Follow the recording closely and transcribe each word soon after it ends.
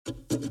Welcome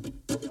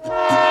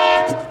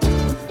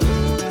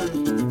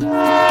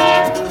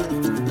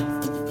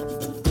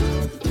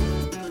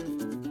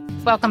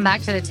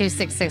back to the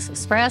 266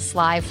 Express,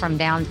 live from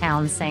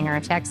downtown Sanger,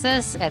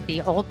 Texas, at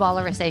the Old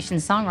Bolivar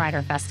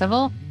Songwriter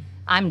Festival.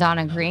 I'm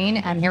Donna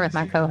Green. I'm here with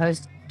my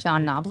co-host,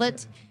 John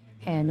Noblet,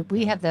 and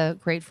we have the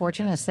great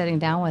fortune of sitting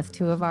down with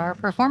two of our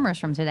performers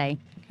from today.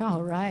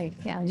 All right.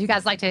 Yeah, would you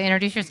guys like to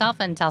introduce yourself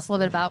and tell us a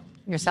little bit about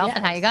yourself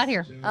and how you got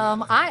here?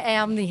 I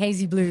am the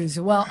Hazy Blues.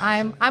 Well,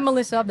 I'm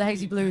Melissa of the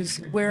Hazy Blues.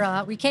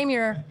 We came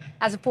here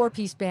as a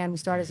 4-piece band. We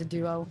started as a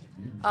duo.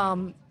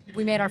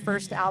 We made our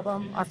first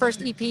album, our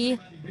first EP,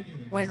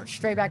 went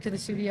straight back to the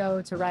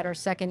studio to write our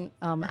second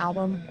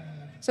album.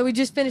 So we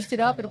just finished it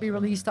up. It'll be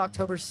released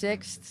October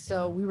 6th.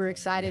 So we were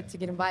excited to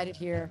get invited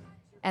here.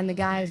 And the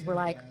guys were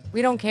like,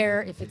 we don't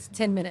care if it's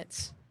 10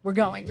 minutes. We're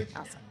going.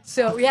 Awesome.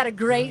 So we had a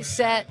great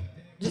set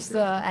just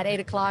at 8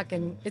 o'clock.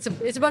 And it's a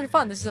bunch of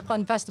fun. This is a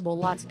fun festival.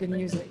 Lots of good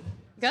music.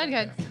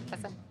 Good.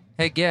 Awesome.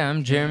 Hey, yeah,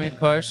 I'm Jeremy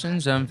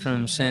Parsons. I'm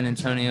from San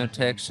Antonio,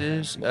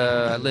 Texas.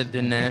 I lived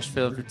in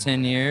Nashville for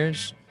 10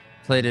 years.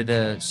 Played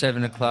at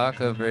 7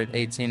 o'clock over at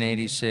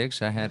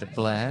 1886. I had a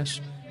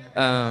blast.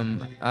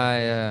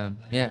 I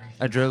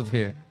drove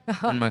here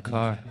in my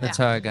car. That's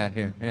how I got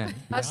here. Yeah.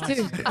 Us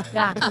too.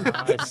 Yeah.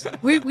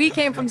 We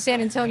came from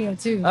San Antonio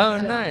too. Oh,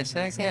 nice.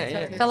 Heck,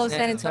 yeah. Fellow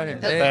San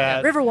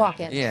Antonio. River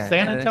walking. Yeah.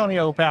 San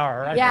Antonio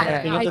power, right?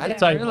 Yeah. I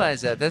didn't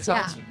realize that. That's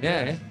awesome.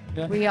 Yeah.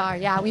 We are.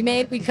 Yeah.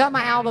 We cut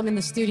my album in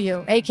the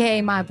studio,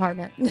 aka my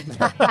apartment.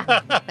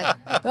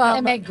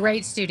 They make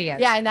great studios.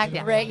 Yeah,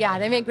 and great. Yeah,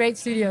 they make great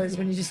studios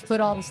when you just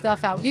put all the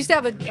stuff out. We used to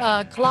have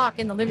a clock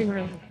in the living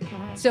room.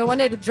 So one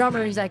day the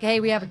drummer, he's like, "Hey,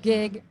 we have a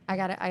gig. I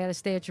gotta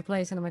stay at your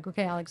place." And I'm like,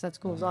 "Okay, Alex, that's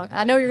cool. So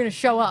I know you're gonna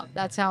show up.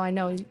 That's how I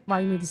know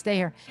why you need to stay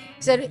here."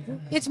 He said,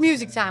 "It's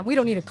music time. We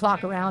don't need a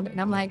clock around." And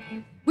I'm like,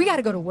 "We got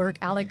to go to work,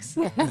 Alex."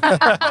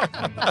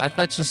 I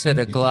thought you said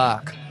a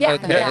Glock. Yeah,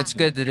 okay, yeah. It's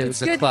good that it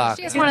was a clock.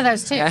 It's one of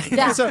those too.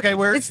 Yeah. It's okay.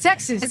 It's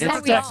Texas. It's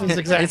Texas,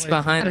 exactly. It's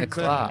behind the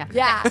clock.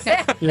 Yeah.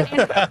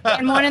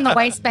 And one in the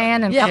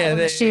waistband and a couple in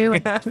the shoe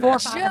and 4 or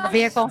 5 in the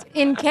vehicle.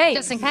 In case.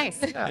 Just in case.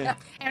 Yeah.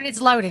 And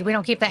it's loaded. We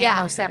don't keep the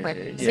ammo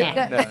separate.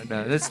 Yeah.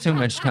 No, that's too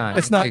much time.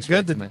 It's not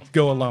good to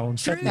go alone.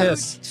 True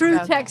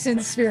Texan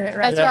spirit,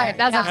 right? That's right.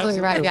 That's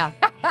absolutely right. Yeah.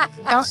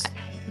 Don't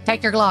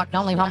take your Glock.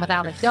 Don't leave home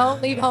without it.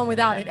 Don't leave home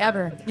without it,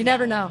 ever. You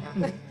never know.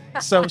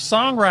 So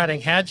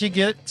songwriting, how'd you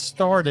get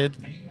started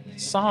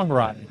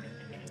songwriting?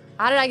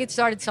 How did I get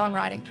started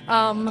songwriting?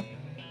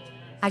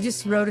 I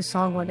just wrote a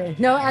song one day.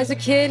 No, as a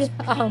kid,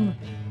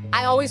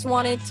 I always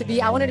wanted to be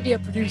a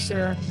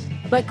producer.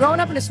 But growing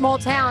up in a small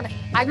town,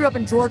 I grew up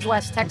in George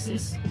West,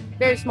 Texas.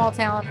 Very small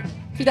town,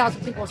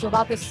 2,000 people, so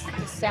about this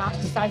town,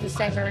 the size of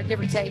Sanger, give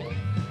or take.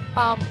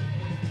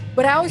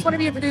 But I always wanted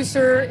to be a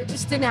producer. It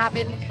just didn't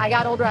happen. I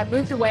got older. I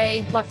moved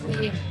away,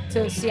 luckily,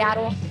 to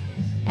Seattle.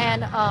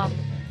 And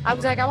I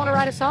was like, I want to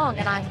write a song.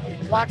 And I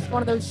watched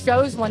one of those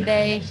shows one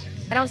day,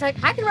 and I was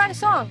like, I can write a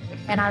song.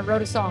 And I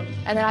wrote a song.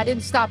 And then I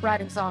didn't stop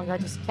writing songs. I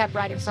just kept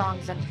writing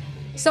songs. And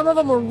some of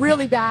them were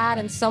really bad,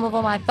 and some of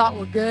them I thought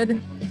were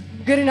good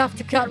enough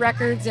to cut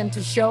records and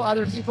to show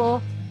other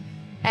people.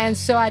 And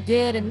so I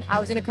did, and I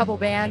was in a couple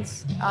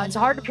bands. It's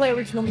hard to play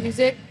original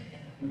music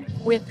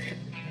with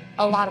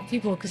a lot of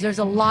people because there's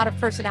a lot of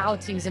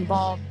personalities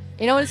involved.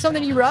 You know, it's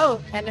something you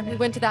wrote, and then we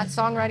went to that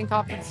songwriting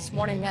conference this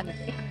morning, and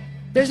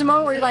there's a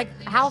moment where you're like,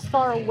 how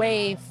far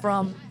away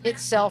from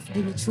itself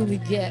do we truly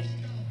get?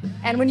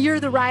 And when you're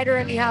the writer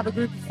and you have a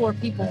group of 4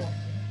 people,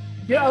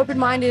 you're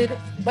open-minded,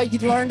 but you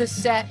learn to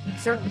set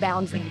certain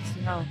boundaries,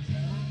 you know.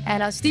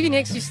 And Stevie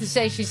Nicks used to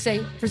say, she'd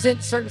say,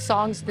 present certain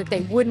songs that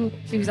they wouldn't.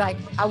 She was like,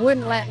 I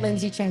wouldn't let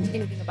Lindsay change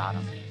anything about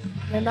them.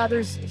 And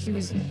others, she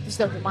was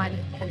just open-minded.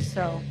 And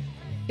so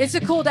it's a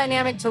cool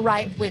dynamic to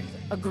write with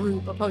a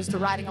group opposed to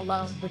writing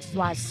alone, which is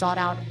why I sought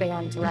out a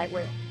band to write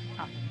with.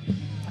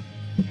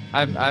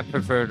 I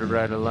prefer to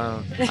write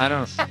alone. I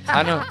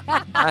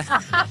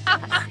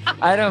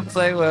don't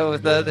play well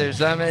with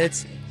others. I mean,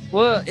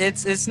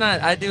 it's not.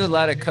 I do a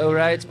lot of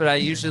co-writes, but I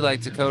usually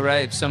like to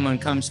co-write if someone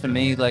comes to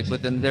me like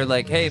with them. They're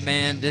like, "Hey,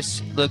 man,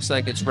 this looks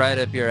like it's right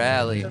up your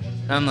alley." And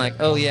I'm like,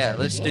 "Oh yeah,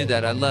 let's do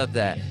that. I love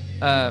that."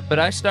 But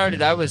I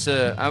started. I was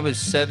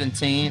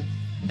 17,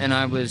 and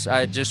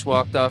I just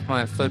walked off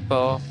my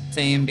football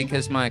team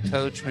because my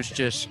coach was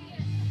just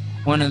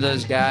one of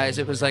those guys.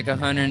 It was like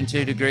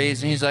 102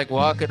 degrees, and he's like,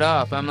 "Walk it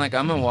off." I'm like,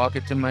 "I'm gonna walk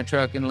it to my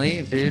truck and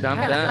leave, dude.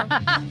 I'm done."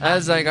 I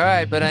was like, "All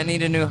right, but I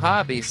need a new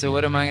hobby. So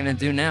what am I gonna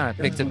do now?" I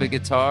picked up a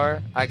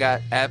guitar. I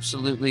got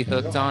absolutely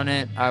hooked on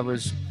it.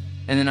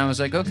 And then I was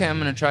like, "Okay, I'm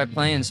gonna try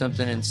playing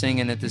something and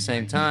singing at the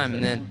same time."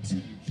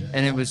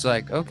 And it was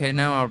like, okay,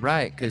 now I'll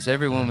write, because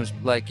everyone was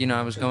like, you know,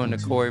 I was going to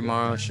Corey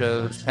Morrow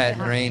shows, Pat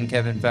Green,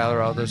 Kevin Fowler,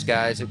 all those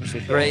guys. It was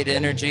a great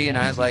energy, and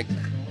I was like,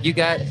 you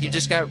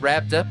just got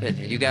wrapped up in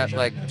it. You got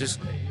like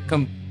just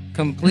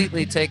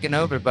completely taken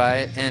over by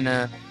it, and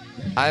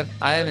I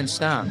haven't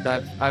stopped.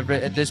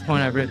 At this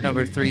point I've written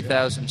over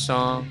 3,000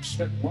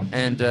 songs,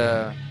 and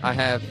I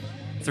have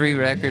 3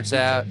 records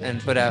out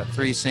and put out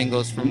 3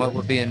 singles from what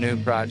would be a new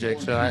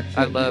project. So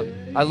I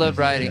love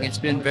writing. It's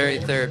been very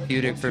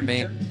therapeutic for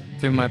me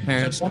through my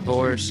parents'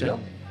 divorce and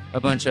a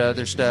bunch of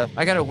other stuff.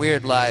 I got a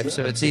weird life,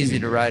 so it's easy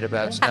to write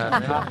about stuff.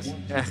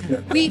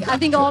 I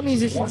think all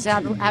musicians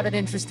have an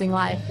interesting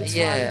life. It's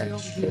Yeah. fun to be able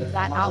to do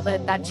that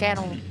outlet, that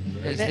channel.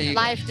 It's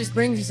Life just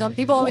brings you some.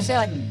 People always say,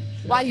 like,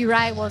 why do you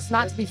write? Well, it's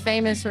not to be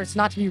famous or it's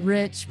not to be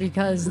rich,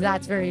 because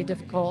that's very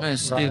difficult.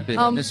 It's stupid.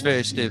 It's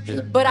very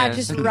stupid. But I Yeah.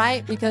 just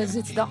write because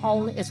it's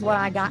what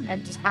I got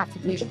and just have to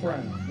do.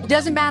 It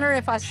doesn't matter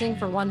if I sing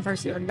for one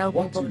person or no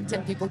people or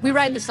 10 people. We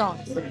write the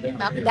songs.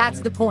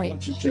 That's the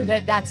point.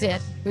 That's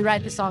it. We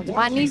write the songs.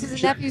 My nieces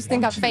and nephews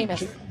think I'm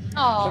famous.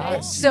 Oh,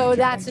 So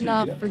that's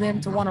enough for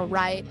them to want to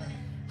write.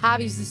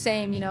 Hobby's the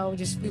same,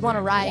 just we want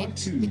to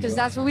write because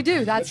that's what we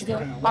do.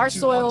 Our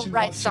soil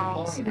writes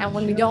songs. And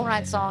when we don't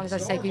write songs, I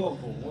say people,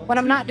 when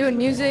I'm not doing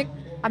music,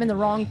 I'm in the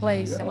wrong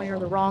place. And when you're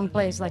in the wrong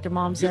place, like your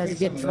mom says, you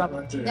get in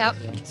trouble. yep.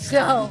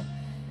 So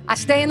I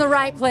stay in the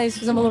right place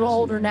because I'm a little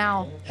older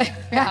now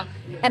Yeah.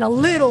 and a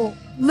little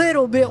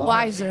bit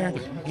wiser.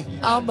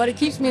 But it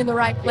keeps me in the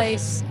right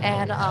place.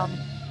 And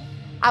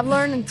I've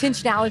learned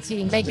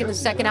intentionality making the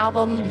second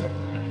album.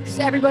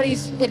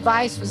 Everybody's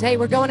advice was, hey,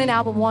 we're going in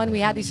album 1. We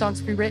had these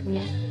songs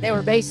pre-written. They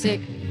were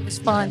basic. It was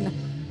fun.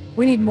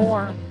 We need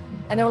more.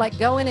 And they were like,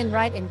 go in and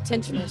write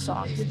intentional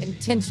songs.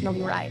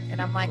 Intentionally write.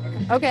 And I'm like,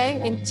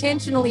 okay,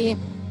 intentionally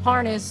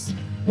harness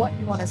what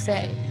you want to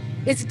say.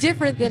 It's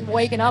different than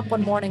waking up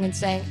one morning and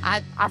saying,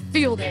 I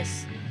feel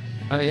this.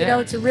 Oh,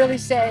 yeah. To really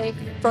say,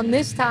 from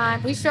this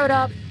time, we showed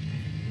up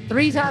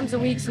 3 times a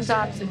week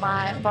sometimes in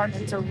my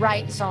apartment to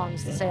write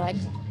songs, to say, like,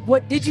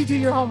 what, did you do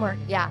your homework?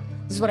 Yeah.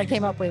 This is what I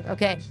came up with.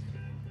 Okay,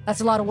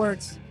 that's a lot of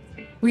words.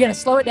 We got to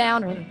slow it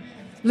down or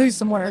lose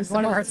some words.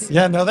 One of the two.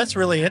 Yeah, no, that's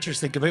really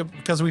interesting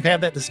because we've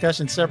had that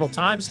discussion several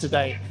times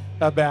today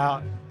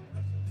about,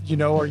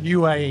 are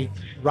you a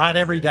write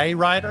every day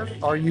writer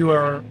or you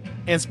are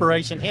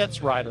inspiration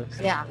hits writer?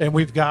 Yeah. And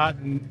we've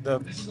gotten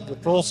the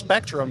full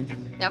spectrum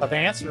Yep. of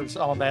answers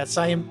on that.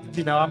 Same,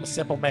 I'm a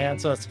simple man,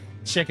 so it's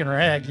chicken or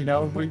egg,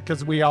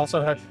 because we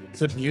also have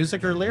the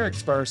music or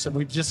lyrics first, and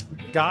we've just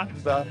got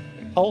the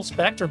whole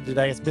spectrum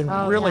today. It's been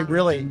really, yeah.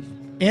 really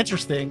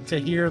interesting to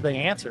hear the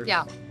answers.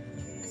 Yeah.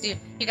 So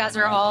you guys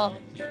are all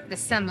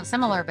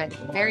similar, but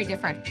very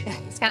different.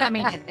 It's kind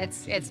of,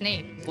 it's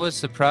neat. What's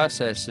the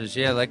process is,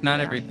 like not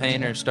every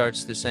painter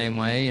starts the same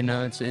way,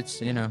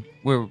 it's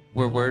we're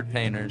word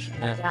painters.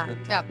 Yeah.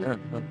 Yeah.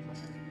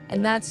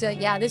 And that's,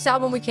 this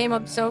album we came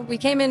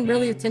in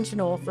really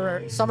intentional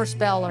for Summer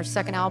Spell, our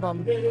second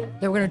album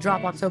that we're going to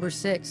drop October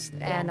 6th.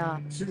 And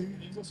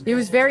it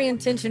was very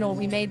intentional.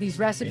 We made these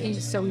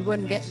recipes so we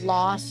wouldn't get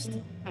lost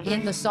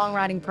in the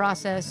songwriting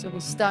process. So we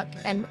stuck,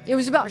 and it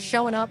was about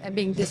showing up and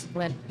being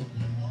disciplined.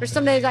 There's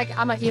some days, like,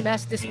 I'm an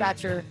EMS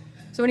dispatcher.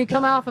 So when you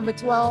come off of a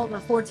 12 or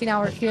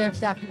 14-hour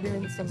shift after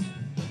doing some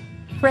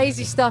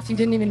crazy stuff you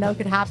didn't even know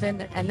could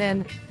happen, and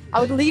then I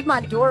would leave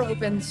my door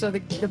open so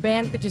the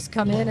band could just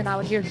come in, and I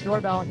would hear the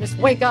doorbell and just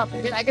wake up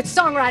and be like, it's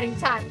songwriting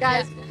time,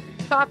 guys.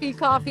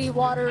 Coffee,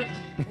 water.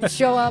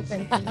 Show up,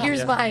 and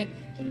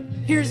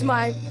here's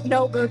my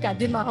notebook. I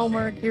did my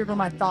homework. Here were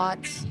my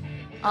thoughts.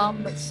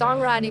 But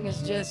songwriting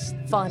is just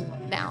fun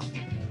now.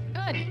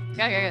 Good.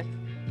 Good.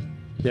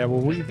 Yeah,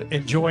 well, we've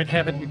enjoyed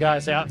having you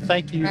guys out.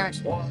 Thank you. Very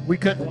much. We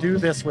couldn't do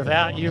this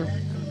without you,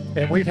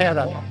 and we've had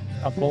a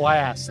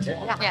blast.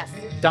 Yes.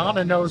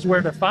 Donna knows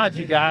where to find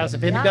you guys.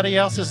 If anybody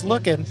else is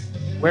looking,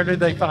 where do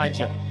they find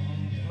you?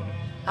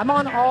 I'm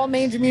on all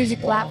major music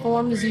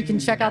platforms. You can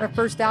check out our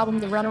first album,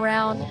 The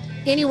Runaround.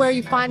 Anywhere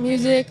you find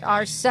music,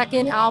 our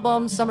second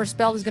album, Summer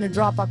Spell, is going to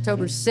drop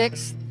October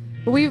 6th.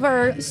 But we have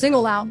our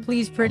single out,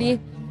 Please Pretty.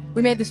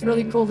 We made this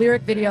really cool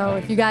lyric video.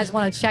 If you guys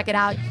want to check it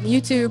out,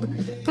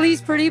 YouTube,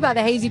 Please Pretty by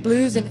the Hazy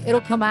Blues, and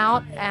it'll come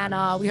out,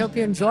 and we hope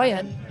you enjoy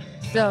it.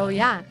 So,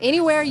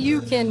 anywhere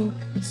you can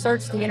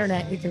search the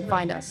internet, you can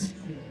find us.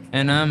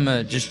 And I'm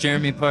just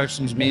Jeremy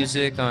Parsons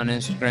Music on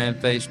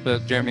Instagram,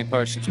 Facebook,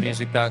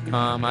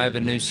 jeremyparsonsmusic.com. I have a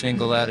new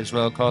single out as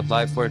well called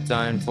Life Worth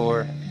Dying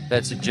For.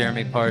 That's at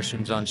Jeremy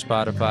Parsons on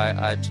Spotify,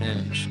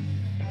 iTunes.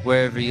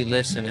 Wherever you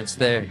listen, it's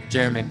there,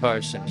 Jeremy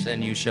Parsons,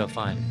 and you shall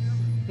find it.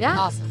 Yeah.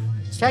 Awesome.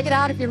 Check it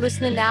out. If you're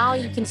listening now,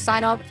 you can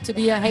sign up to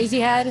be a Hazy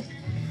Head.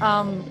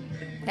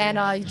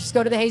 And you just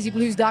go to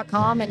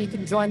thehazyblues.com and you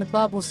can join the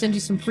club. We'll send you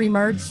some free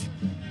merch,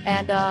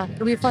 and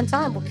it'll be a fun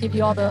time. We'll give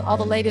you all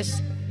the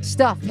latest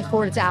stuff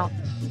before it's out.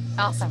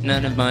 Awesome.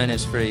 None of mine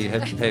is free. You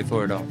have to pay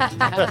for it all.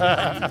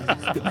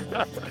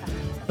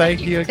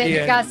 Thank you again. Thank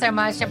you guys so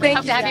much. And we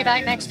hope to have you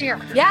back next year.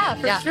 Yeah,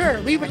 for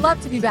sure. We would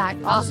love to be back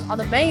on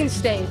the main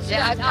stage.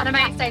 Yeah, on the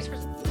main stage.